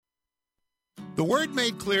The Word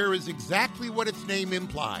Made Clear is exactly what its name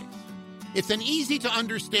implies. It's an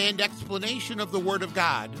easy-to-understand explanation of the Word of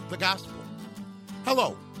God, the Gospel.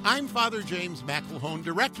 Hello, I'm Father James McElhone,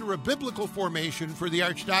 Director of Biblical Formation for the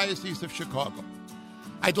Archdiocese of Chicago.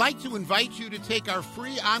 I'd like to invite you to take our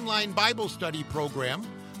free online Bible study program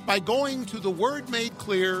by going to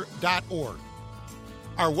thewordmadeclear.org.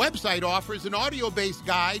 Our website offers an audio-based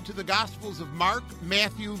guide to the Gospels of Mark,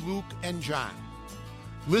 Matthew, Luke, and John.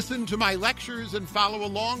 Listen to my lectures and follow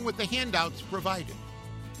along with the handouts provided.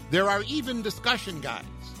 There are even discussion guides.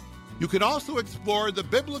 You can also explore the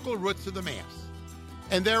biblical roots of the Mass.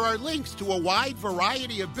 And there are links to a wide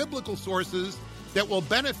variety of biblical sources that will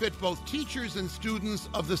benefit both teachers and students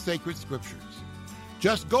of the sacred scriptures.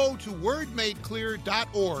 Just go to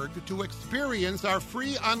wordmadeclear.org to experience our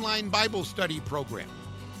free online Bible study program.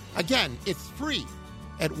 Again, it's free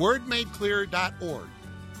at wordmadeclear.org.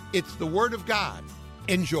 It's the Word of God.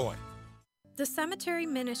 Enjoy. The Cemetery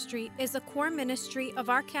Ministry is a core ministry of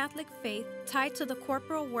our Catholic faith tied to the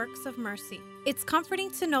corporal works of mercy. It's comforting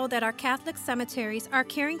to know that our Catholic cemeteries are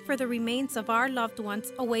caring for the remains of our loved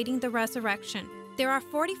ones awaiting the resurrection. There are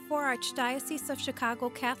 44 Archdiocese of Chicago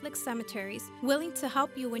Catholic cemeteries willing to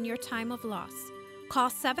help you in your time of loss. Call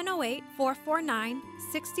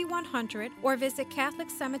 708-449-6100 or visit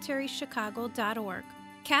CatholicCemeteriesChicago.org.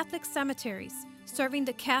 Catholic Cemeteries, serving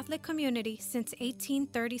the Catholic community since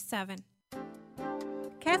 1837.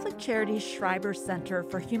 Catholic Charities Schreiber Center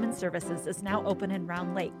for Human Services is now open in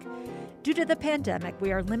Round Lake. Due to the pandemic,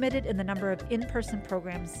 we are limited in the number of in-person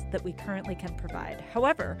programs that we currently can provide.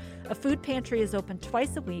 However, a food pantry is open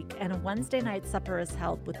twice a week, and a Wednesday night supper is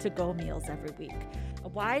held with to-go meals every week. A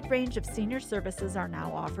wide range of senior services are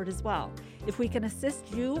now offered as well. If we can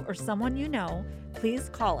assist you or someone you know, please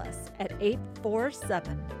call us at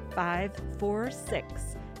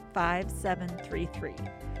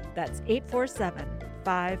 847-546-5733. That's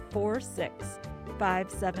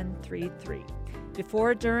 847-546-5733.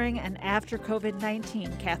 Before, during, and after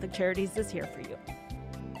COVID-19, Catholic Charities is here for you.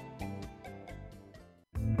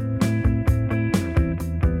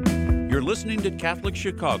 You're listening to Catholic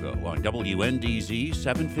Chicago on WNDZ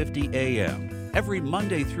 750 AM. Every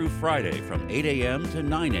Monday through Friday from 8 a.m. to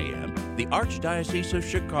 9 a.m., the Archdiocese of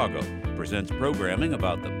Chicago presents programming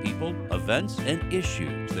about the people, events, and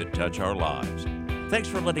issues that touch our lives. Thanks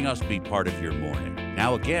for letting us be part of your morning.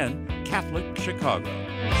 Now again, Catholic Chicago.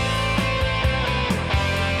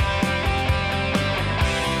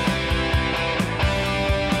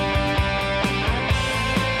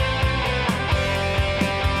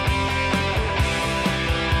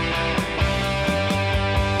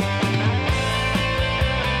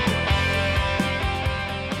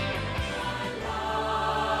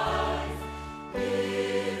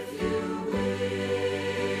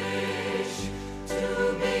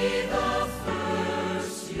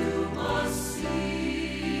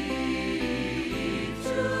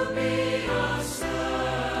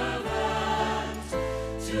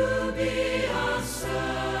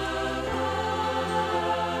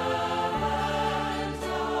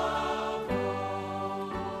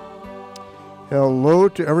 Hello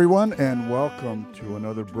to everyone, and welcome to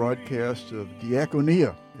another broadcast of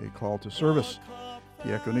Diakonia, a call to service.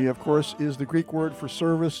 Diakonia, of course, is the Greek word for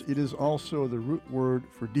service. It is also the root word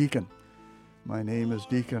for deacon. My name is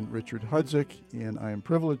Deacon Richard Hudzik, and I am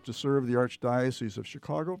privileged to serve the Archdiocese of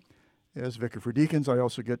Chicago. As Vicar for Deacons, I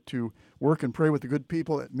also get to work and pray with the good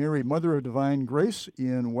people at Mary, Mother of Divine Grace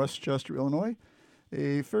in Westchester, Illinois,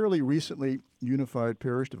 a fairly recently unified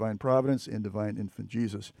parish, Divine Providence and Divine Infant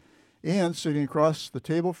Jesus. And sitting across the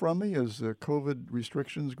table from me as the COVID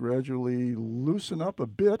restrictions gradually loosen up a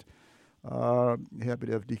bit, happy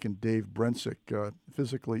to have Deacon Dave Brensick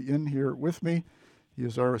physically in here with me. He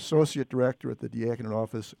is our Associate Director at the Diaconate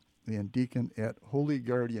Office and Deacon at Holy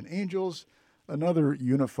Guardian Angels, another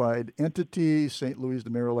unified entity, St. Louis de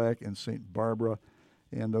Marillac and St. Barbara,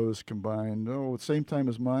 and those combined, at the same time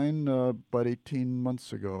as mine, about 18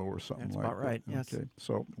 months ago or something like that. That's about right, yes. Okay,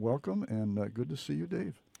 so welcome, and good to see you,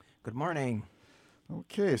 Dave. Good morning.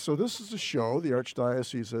 Okay, so this is a show the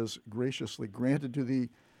Archdiocese has graciously granted to the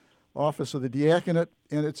Office of the Diaconate,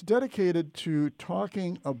 and it's dedicated to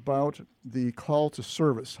talking about the call to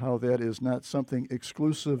service, how that is not something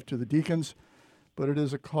exclusive to the deacons, but it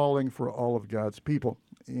is a calling for all of God's people.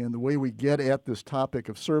 And the way we get at this topic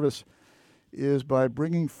of service is by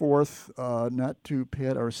bringing forth, not to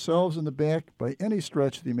pat ourselves in the back by any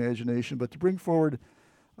stretch of the imagination, but to bring forward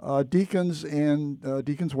deacons and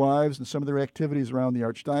deacons' wives and some of their activities around the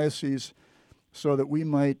Archdiocese so that we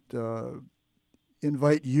might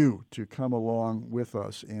invite you to come along with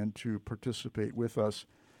us and to participate with us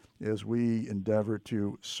as we endeavor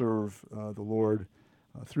to serve the Lord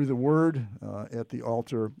through the Word, at the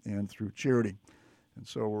altar, and through charity. And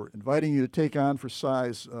so we're inviting you to take on for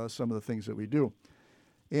size some of the things that we do.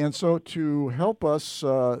 And so to help us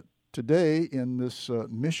today in this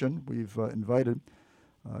mission, we've invited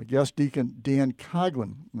guest deacon Dan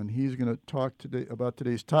Coughlin, and he's going to talk today about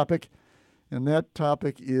today's topic, and that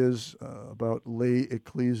topic is about lay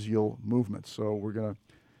ecclesial movements. So we're going to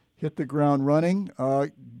hit the ground running.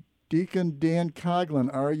 Deacon Dan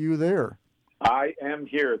Coughlin, are you there? I am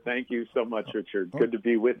here. Thank you so much, Richard. Good to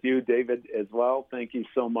be with you. David as well. Thank you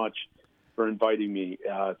so much for inviting me.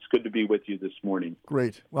 It's good to be with you this morning.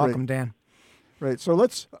 Great. Welcome, Dan. Right. So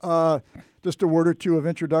let's just a word or two of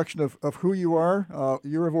introduction of who you are,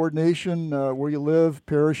 year of ordination, where you live,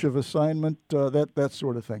 parish of assignment, that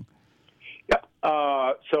sort of thing.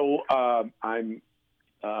 Yeah. So I'm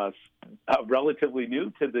relatively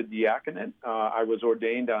new to the diaconate. I was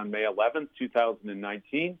ordained on May 11th,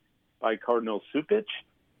 2019 by Cardinal Cupich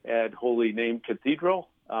at Holy Name Cathedral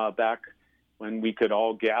back when we could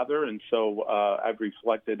all gather. And so I've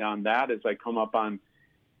reflected on that as I come up on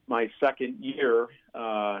my second year,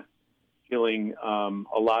 feeling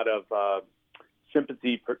a lot of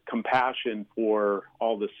sympathy, compassion for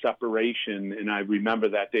all the separation. And I remember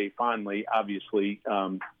that day fondly, obviously,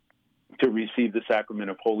 to receive the sacrament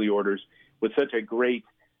of holy orders with such a great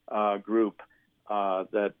group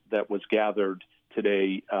that was gathered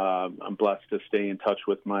today. I'm blessed to stay in touch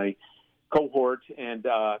with my cohort and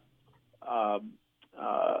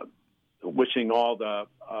wishing all the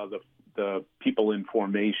people in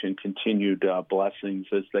formation continued blessings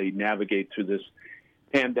as they navigate through this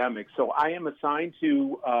pandemic. So I am assigned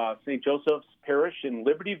to St. Joseph's Parish in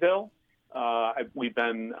Libertyville. We've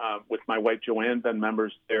been, with my wife Joanne, been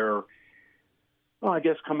members there, well, I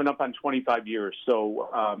guess coming up on 25 years.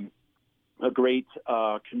 So a great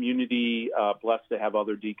community, blessed to have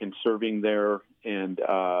other deacons serving there, and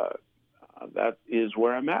that is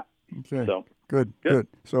where I'm at. Okay. So Good.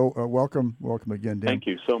 So welcome again, Dan. Thank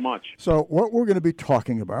you so much. So what we're going to be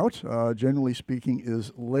talking about, generally speaking,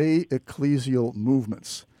 is lay ecclesial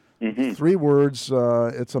movements. Mm-hmm. 3 words.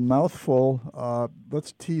 It's a mouthful.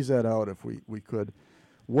 Let's tease that out if we could.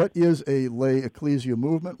 What is a lay ecclesial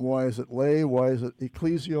movement? Why is it lay? Why is it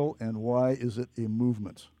ecclesial? And why is it a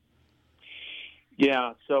movement?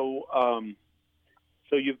 Yeah. So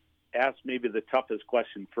you've asked maybe the toughest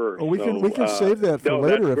question first. Oh, we can save that for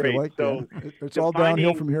later if you like. So it's all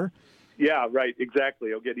downhill from here. Yeah, right.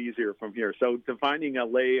 Exactly. It'll get easier from here. So defining a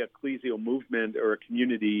lay ecclesial movement or a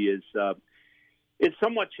community is it's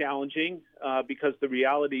somewhat challenging because the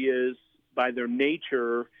reality is, by their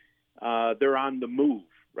nature, they're on the move,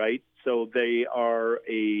 right? So they are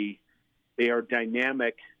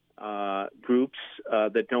dynamic groups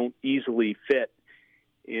that don't easily fit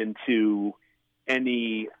into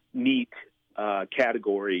any neat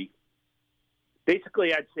category.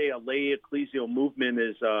 Basically, I'd say a lay ecclesial movement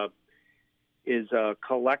is a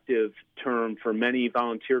collective term for many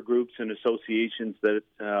volunteer groups and associations that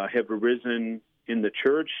have arisen in the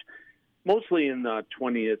church, mostly in the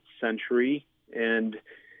 20th century. And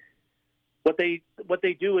what they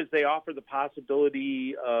do is they offer the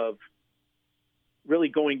possibility of really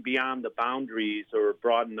going beyond the boundaries or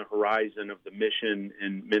broaden the horizon of the mission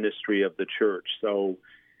and ministry of the church. So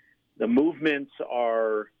the movements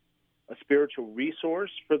are a spiritual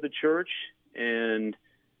resource for the church, and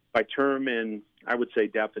by term and I would say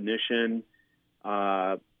definition,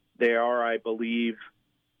 they are, I believe,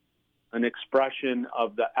 an expression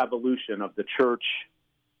of the evolution of the church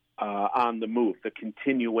on the move, the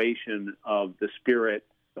continuation of the Spirit,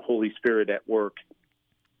 the Holy Spirit at work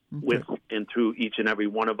with and through each and every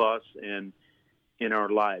one of us and in our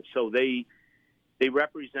lives. So they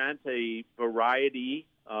represent a variety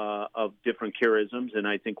of different charisms, and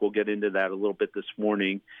I think we'll get into that a little bit this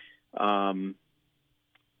morning.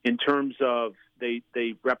 In terms of, they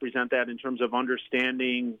represent that in terms of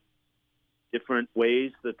understanding different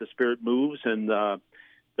ways that the Spirit moves and the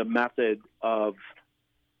method of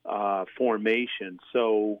formation.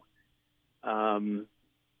 So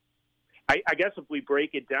I guess if we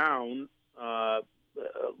break it down,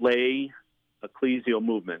 lay ecclesial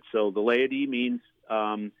movement. So the laity means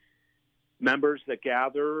members that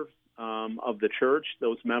gather of the church,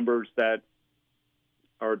 those members that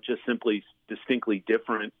are just simply distinctly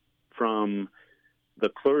different from the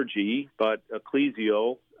clergy, but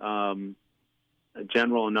ecclesial,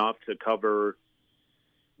 general enough to cover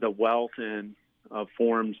the wealth and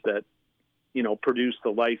forms that, produce the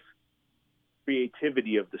life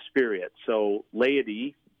creativity of the Spirit. So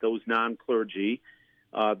laity, those non-clergy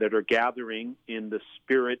that are gathering in the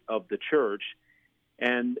spirit of the church.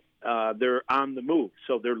 And they're on the move.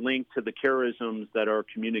 So they're linked to the charisms that are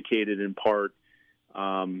communicated in part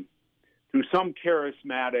through some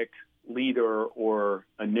charismatic leader or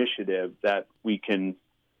initiative that we can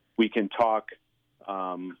talk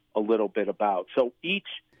a little bit about. So each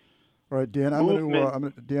All right, Dan, I'm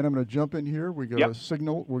going to jump in here. We got a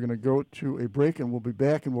signal. We're going to go to a break, and we'll be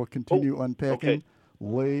back, and we'll continue unpacking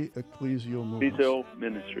lay ecclesial movements. Ecclesial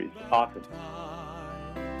ministries. Awesome.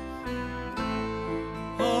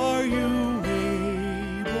 Are you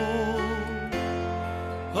able?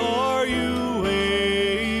 Are you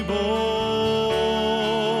able?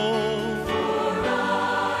 For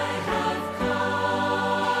I have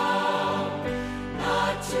come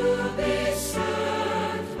not to be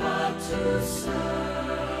served, but to serve.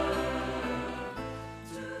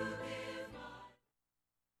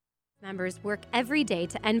 Members work every day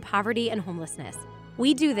to end poverty and homelessness.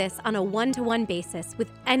 We do this on a one-to-one basis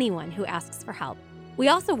with anyone who asks for help. We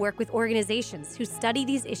also work with organizations who study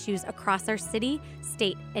these issues across our city,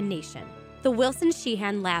 state, and nation. The Wilson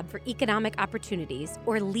Sheehan Lab for Economic Opportunities,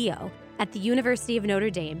 or LEO, at the University of Notre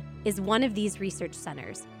Dame is one of these research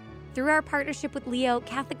centers. Through our partnership with LEO,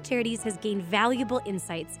 Catholic Charities has gained valuable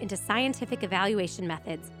insights into scientific evaluation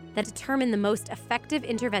methods that determine the most effective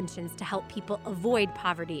interventions to help people avoid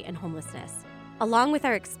poverty and homelessness. Along with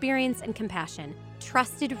our experience and compassion,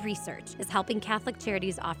 trusted research is helping Catholic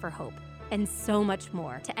Charities offer hope and so much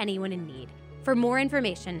more to anyone in need. For more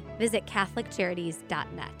information, visit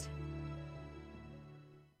CatholicCharities.net.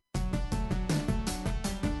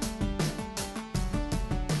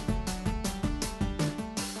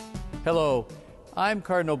 Hello, I'm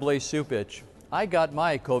Cardinal Blaise Cupich. I got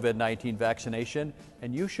my COVID-19 vaccination,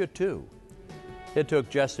 and you should too. It took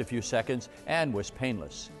just a few seconds and was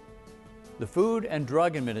painless. The Food and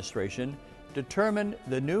Drug Administration determined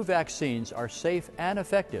the new vaccines are safe and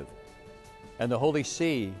effective. And the Holy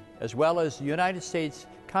See, as well as the United States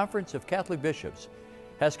Conference of Catholic Bishops,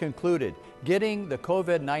 has concluded getting the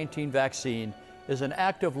COVID-19 vaccine is an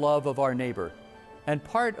act of love of our neighbor and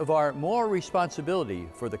part of our moral responsibility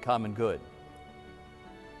for the common good.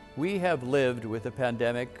 We have lived with the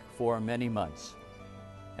pandemic for many months,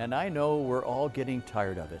 and I know we're all getting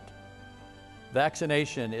tired of it.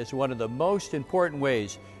 Vaccination is one of the most important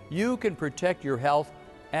ways you can protect your health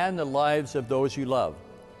and the lives of those you love,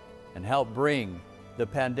 and help bring the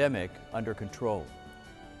pandemic under control.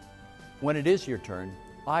 When it is your turn,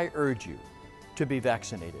 I urge you to be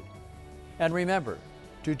vaccinated. And remember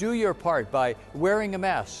to do your part by wearing a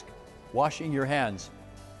mask, washing your hands,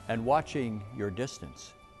 and watching your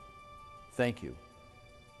distance. Thank you,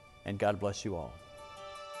 and God bless you all.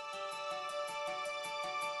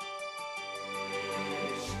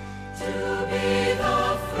 To be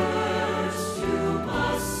the first you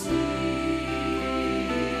must see.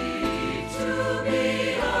 To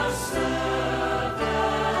be a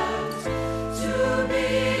servant, to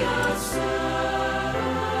be a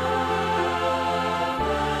servant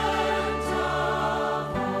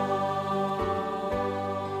of all.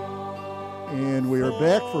 And we are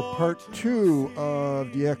back for part 2 of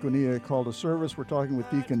Diaconia, Call to Service. We're talking with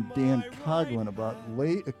Deacon Dan Coughlin about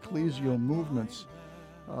lay ecclesial movements.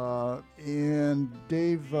 And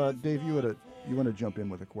Dave, you want to jump in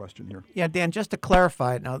with a question here? Yeah, Dan, just to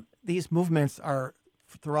clarify, now these movements are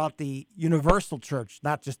throughout the universal church,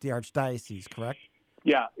 not just the archdiocese, correct?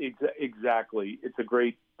 Yeah, exactly. It's a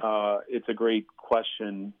great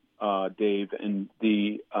question, Dave. And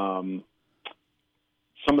the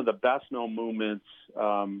some of the best known movements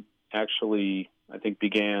actually, I think,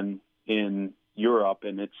 began in Europe,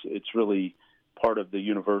 and it's really part of the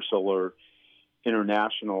universal or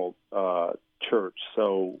international church.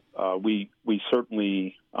 So we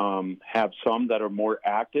certainly have some that are more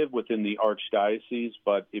active within the archdiocese,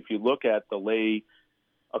 but if you look at the lay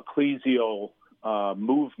ecclesial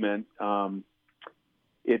movement,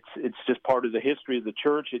 it's just part of the history of the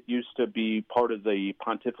church. It used to be part of the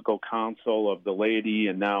Pontifical Council of the Laity,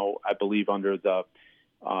 and now I believe under the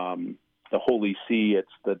Holy See,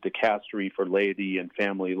 it's the Dicastery for Laity and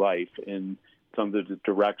Family Life, and it's under the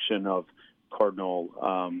direction of Cardinal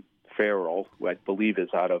Farrell, who I believe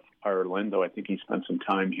is out of Ireland, though I think he spent some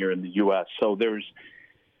time here in the U.S. So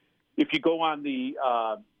if you go on the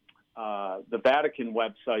Vatican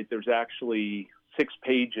website, there's actually 6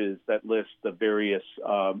 pages that list the various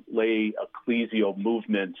lay ecclesial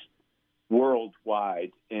movements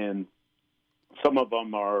worldwide, and some of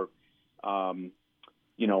them are,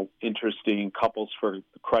 interesting. Couples for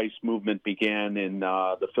Christ movement began in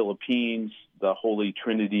the Philippines. The Holy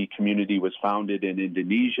Trinity community was founded in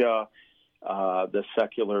Indonesia. The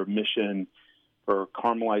Secular Mission for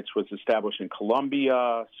Carmelites was established in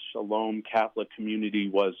Colombia. Shalom Catholic Community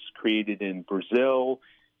was created in Brazil.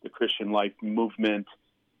 The Christian Life Movement,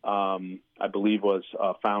 I believe, was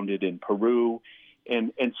founded in Peru,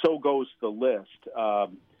 and so goes the list.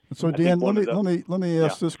 So, Dan, let me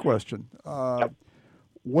ask this question: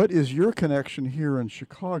 What is your connection here in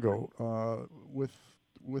Chicago with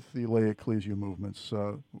the lay ecclesial movements?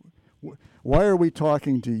 Why are we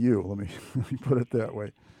talking to you? Let me put it that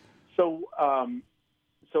way. So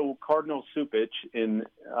Cardinal Cupich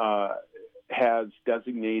has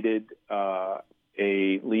designated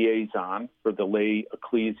a liaison for the lay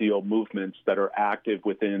ecclesial movements that are active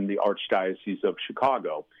within the Archdiocese of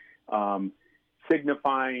Chicago,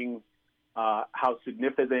 signifying how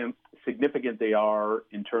significant they are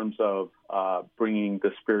in terms of bringing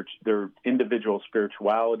their individual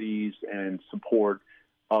spiritualities and support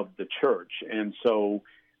of the church. And so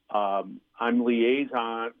I'm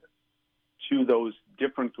liaison to those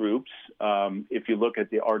different groups. If you look at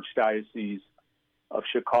the Archdiocese of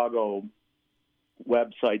Chicago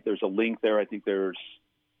website, there's a link there. I think there's,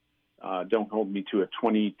 don't hold me to it,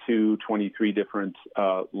 22, 23 different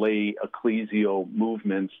lay ecclesial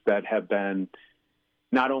movements that have been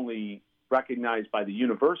not only recognized by the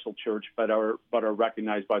Universal Church, but are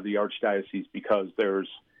recognized by the Archdiocese because there's,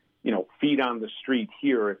 feet on the street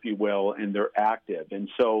here, if you will, and they're active. And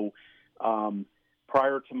so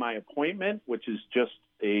prior to my appointment, which is just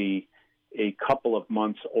a couple of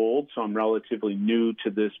months old, so I'm relatively new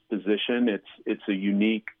to this position. It's a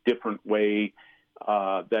unique, different way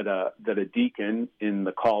that a deacon in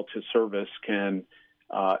the call to service can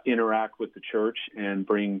interact with the church and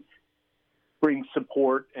bring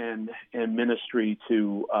support and ministry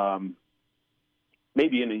to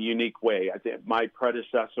maybe in a unique way. I think my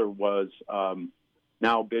predecessor was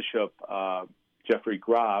now Bishop Jeffrey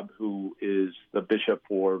Grob, who is the bishop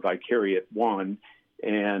for Vicariate 1.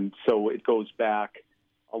 And so it goes back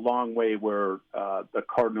a long way where the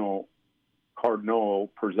cardinal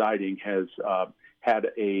presiding has had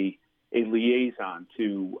a liaison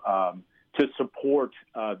to support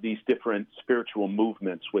these different spiritual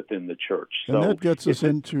movements within the church. And that gets us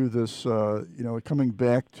into this, coming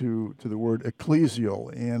back to the word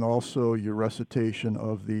ecclesial and also your recitation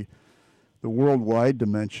of the worldwide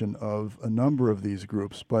dimension of a number of these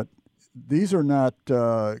groups. But these are not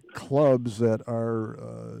clubs that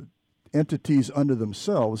are entities unto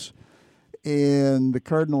themselves, and the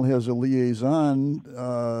cardinal has a liaison,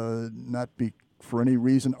 not for any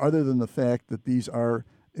reason other than the fact that these are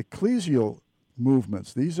ecclesial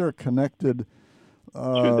movements. These are connected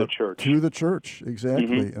to the church. To the church,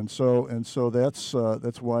 exactly. Mm-hmm. And so that's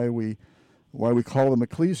why we call them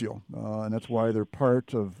ecclesial, and that's why they're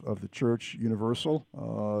part of the Church Universal,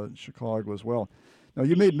 Chicago as well. Now,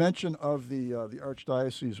 you made mention of the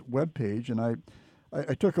Archdiocese webpage, and I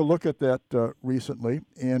took a look at that recently.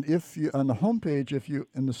 And if you on the homepage, if you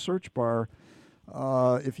in the search bar,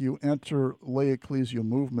 if you enter lay ecclesial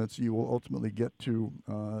movements, you will ultimately get to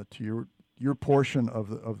your portion of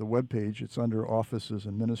the webpage. It's under offices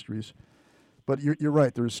and ministries. But you're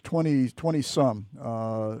right. There's 20 some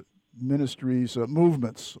ministries,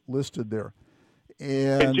 movements listed there.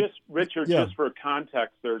 And just, Richard, just for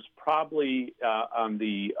context, there's probably on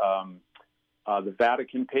the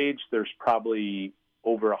Vatican page, there's probably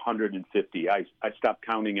over 150. I stopped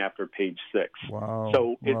counting after page 6. Wow!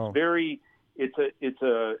 So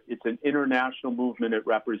it's an international movement. It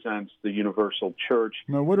represents the Universal Church.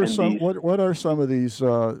 Now, what are some of these?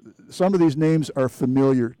 Some of these names are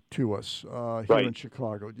familiar to us here in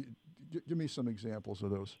Chicago. Give me some examples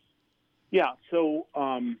of those. Yeah. So.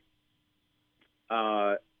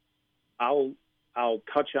 I'll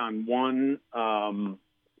touch on one.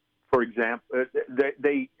 For example,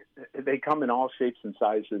 they come in all shapes and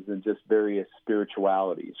sizes and just various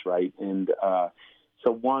spiritualities, right? And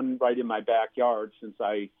so one right in my backyard, since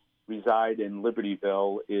I reside in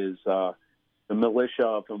Libertyville, is the Militia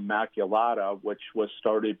of Immaculata, which was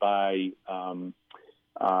started by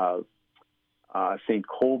St.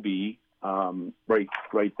 Kolbe.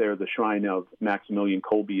 Right there, the shrine of Maximilian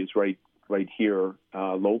Kolbe is right here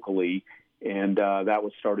locally, and that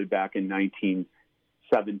was started back in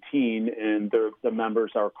 1917, and the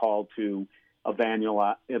members are called to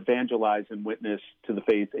evangelize and witness to the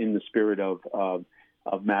faith in the spirit of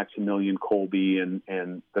Maximilian Kolbe,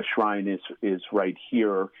 and the shrine is right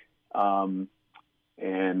here, and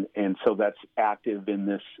so that's active in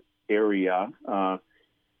this area.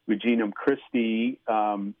 Reginam Christi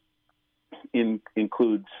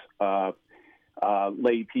includes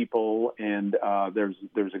lay people, and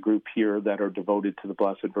there's a group here that are devoted to the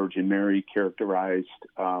Blessed Virgin Mary, characterized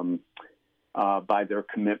by their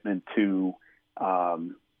commitment to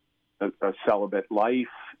a celibate life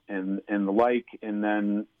and the like. And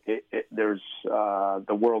then there's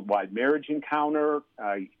the Worldwide Marriage Encounter.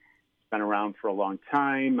 It's been around for a long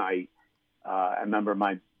time. I remember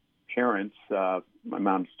my parents, my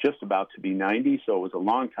mom's just about to be 90, so it was a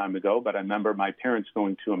long time ago, but I remember my parents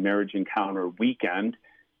going to a marriage encounter weekend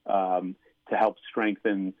to help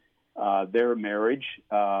strengthen their marriage.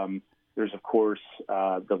 There's, of course,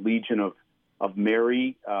 the Legion of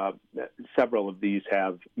Mary. Several of these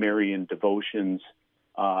have Marian devotions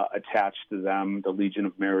attached to them. The Legion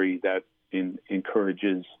of Mary that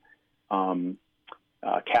encourages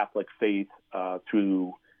Catholic faith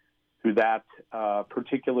through that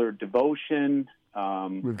particular devotion.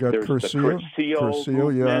 We've got Cursillo.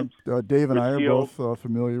 Cursillo, yeah. Dave and I are both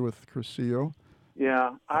familiar with Cursillo.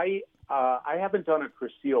 Yeah, I haven't done a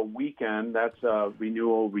Cursillo weekend. That's a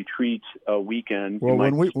renewal retreat weekend. Well,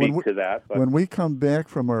 when we to that. But when we come back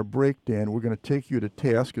from our break, Dan, we're going to take you to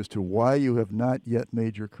task as to why you have not yet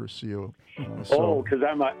made your Cursillo. Because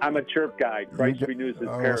I'm a chirp guy. Christ renews his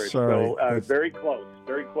parish. Sorry. So very close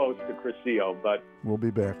to Cursillo. But we'll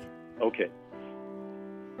be back. Okay.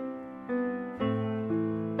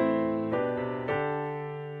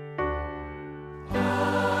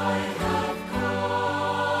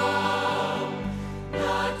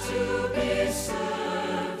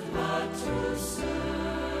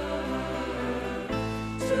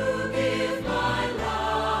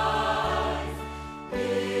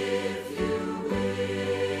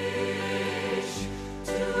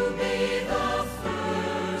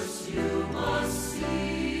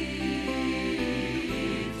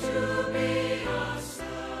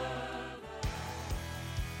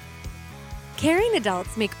 Caring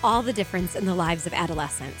adults make all the difference in the lives of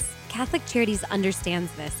adolescents. Catholic Charities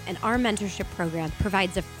understands this, and our mentorship program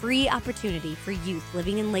provides a free opportunity for youth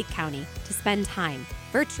living in Lake County to spend time,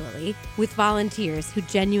 virtually, with volunteers who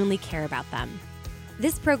genuinely care about them.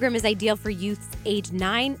 This program is ideal for youths age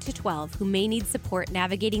 9 to 12 who may need support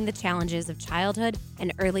navigating the challenges of childhood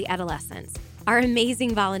and early adolescence. Our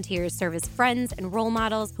amazing volunteers serve as friends and role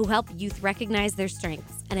models who help youth recognize their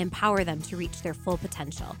strengths and empower them to reach their full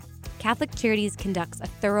potential. Catholic Charities conducts a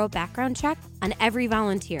thorough background check on every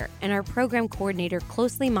volunteer, and our program coordinator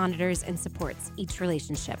closely monitors and supports each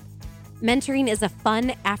relationship. Mentoring is a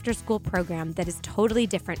fun after-school program that is totally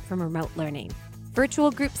different from remote learning. Virtual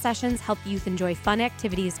group sessions help youth enjoy fun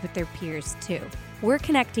activities with their peers, too. We're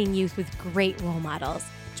connecting youth with great role models.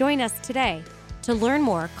 Join us today. To learn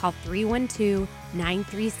more, call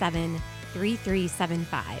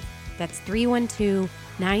 312-937-3375. That's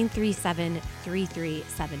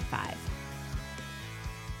 312-937-3375.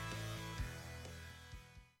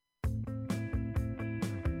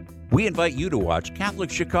 We invite you to watch Catholic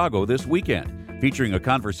Chicago this weekend, featuring a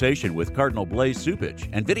conversation with Cardinal Blaise Cupich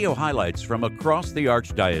and video highlights from across the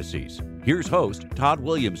Archdiocese. Here's host Todd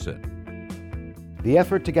Williamson. The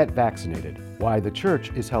effort to get vaccinated, why the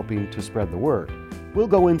Church is helping to spread the word. We'll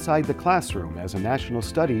go inside the classroom as a national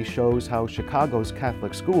study shows how Chicago's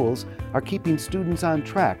Catholic schools are keeping students on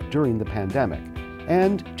track during the pandemic.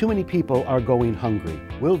 And too many people are going hungry.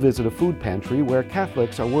 We'll visit a food pantry where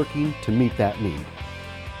Catholics are working to meet that need.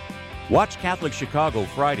 Watch Catholic Chicago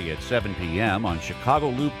Friday at 7 p.m. on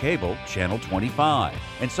Chicago Loop Cable, Channel 25,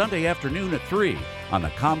 and Sunday afternoon at 3 on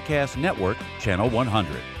the Comcast Network, Channel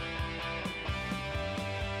 100.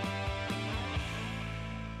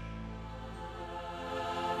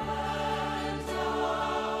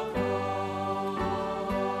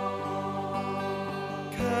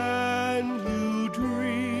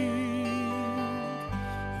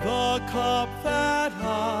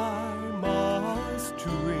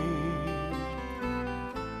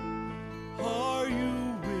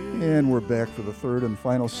 And we're back for the third and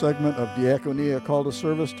final segment of Diaconia Call to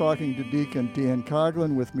Service, talking to Deacon Dan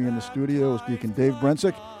Coughlin. With me in the studio is Deacon Dave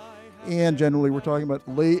Brentzik. And generally, we're talking about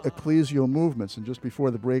lay ecclesial movements. And just before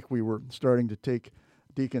the break, we were starting to take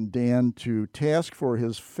Deacon Dan to task for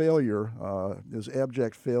his failure, his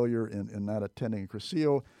abject failure in not attending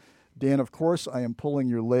Cursillo. Dan, of course, I am pulling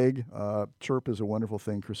your leg. Chirp is a wonderful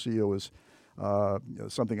thing. Cursillo is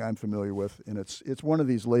something I'm familiar with, and it's one of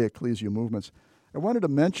these lay ecclesial movements. I wanted to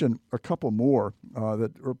mention a couple more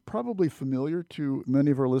that are probably familiar to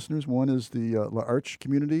many of our listeners. One is the L'Arche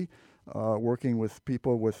community, working with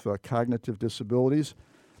people with cognitive disabilities.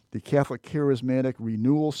 The Catholic Charismatic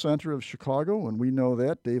Renewal Center of Chicago, and we know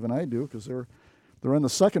that, Dave and I do, because they're on the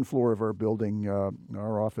second floor of our building,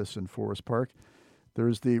 our office in Forest Park.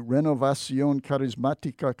 There's the Renovación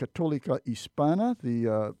Carismática Católica Hispana,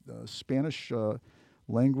 the Spanish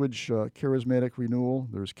language charismatic renewal.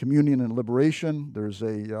 There's Communion and Liberation. There's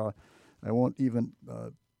I won't even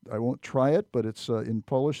won't try it, but it's in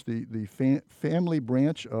Polish, the family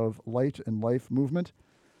branch of Light and Life movement.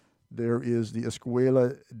 There is the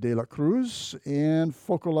Escuela de la Cruz and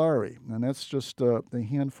Focolare, and that's just a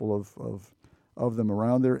handful of them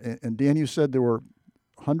around there. And Dan, you said there were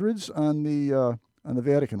hundreds on the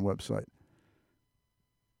Vatican website.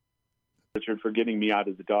 Richard, for getting me out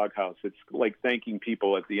of the doghouse. It's like thanking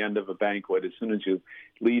people at the end of a banquet as soon as you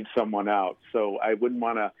leave someone out. So I wouldn't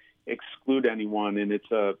want to exclude anyone, and it's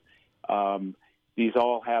these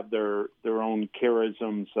all have their own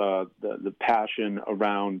charisms, the passion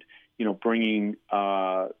around bringing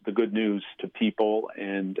the good news to people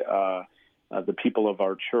and the people of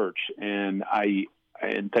our church. And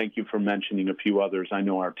thank you for mentioning a few others. I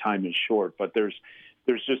know our time is short, but there's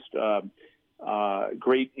just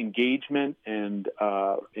great engagement and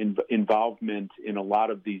involvement in a lot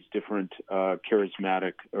of these different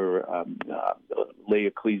charismatic or lay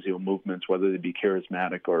ecclesial movements, whether they be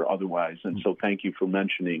charismatic or otherwise. And so thank you for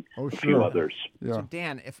mentioning a few others. Yeah. So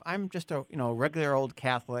Dan, if I'm just a regular old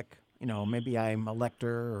Catholic, maybe I'm a lector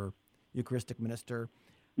or Eucharistic minister,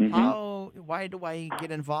 why do I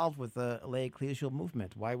get involved with a lay ecclesial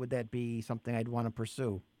movement? Why would that be something I'd want to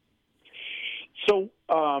pursue? So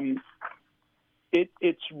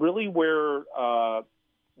it's really where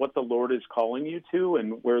what the Lord is calling you to,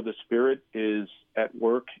 and where the Spirit is at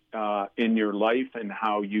work in your life, and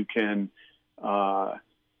how you can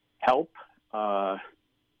help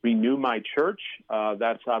renew my church.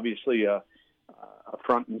 That's obviously a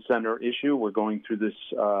front and center issue. We're going through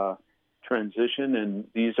this transition, and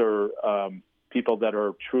these are people that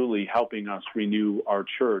are truly helping us renew our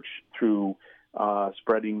church through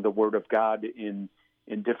spreading the Word of God in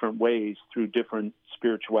different ways through different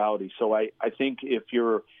spirituality. So I think if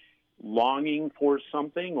you're longing for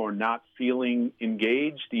something or not feeling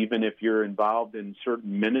engaged, even if you're involved in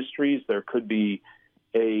certain ministries, there could be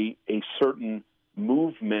a certain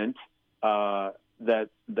movement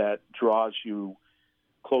that draws you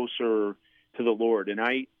closer to the Lord. And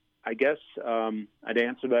I guess I'd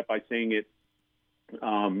answer that by saying it.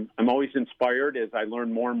 I'm always inspired as I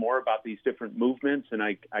learn more and more about these different movements, and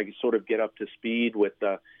I sort of get up to speed with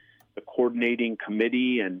the coordinating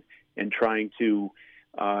committee and trying to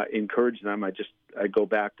encourage them. I go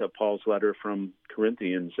back to Paul's letter from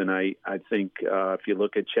Corinthians, and I think if you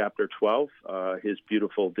look at chapter 12, his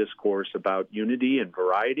beautiful discourse about unity and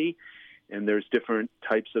variety, and there's different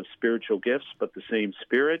types of spiritual gifts, but the same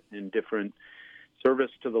Spirit, and different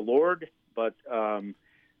service to the Lord, but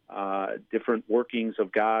different workings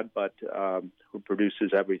of God, but who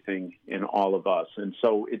produces everything in all of us. And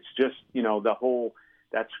so it's just,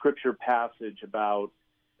 that scripture passage about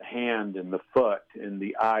the hand and the foot and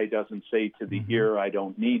the eye doesn't say to the ear, I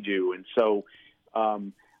don't need you. And so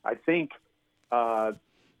I think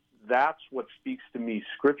that's what speaks to me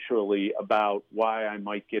scripturally about why I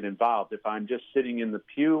might get involved. If I'm just sitting in the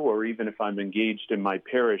pew, or even if I'm engaged in my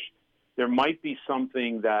parish, there might be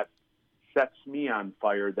something that sets me on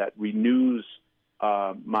fire, that renews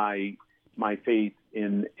my faith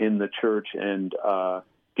in the church, and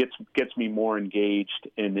gets me more engaged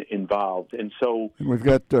and involved. And so we've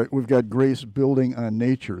got grace building on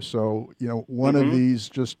nature. So one of these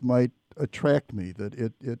just might attract me. That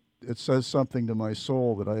it says something to my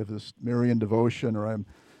soul that I have this Marian devotion, or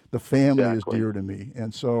the family is dear to me,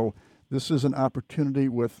 and so. This is an opportunity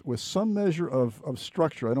with some measure of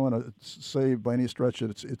structure. I don't want to say by any stretch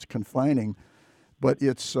that it's confining, but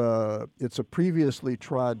it's a previously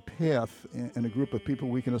trod path and a group of people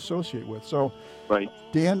we can associate with. So,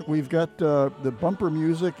 Dan, we've got the bumper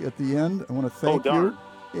music at the end. I want to thank you.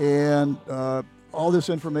 And all this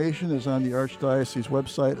information is on the Archdiocese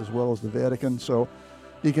website as well as the Vatican. So,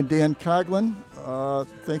 Deacon Dan Coughlin,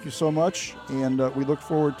 thank you so much. And we look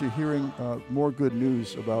forward to hearing more good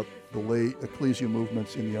news about the lay ecclesial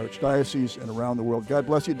movements in the Archdiocese and around the world. God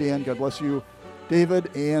bless you, Dan. God bless you,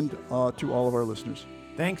 David, and to all of our listeners.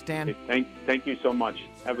 Thanks, Dan. Thank you so much.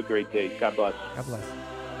 Have a great day. God bless. God bless.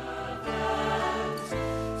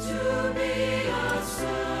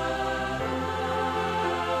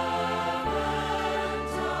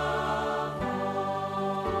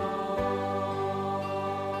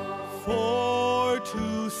 For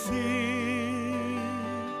to sit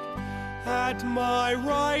at my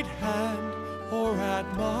right hand or at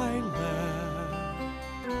my left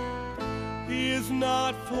is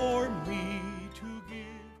not for me,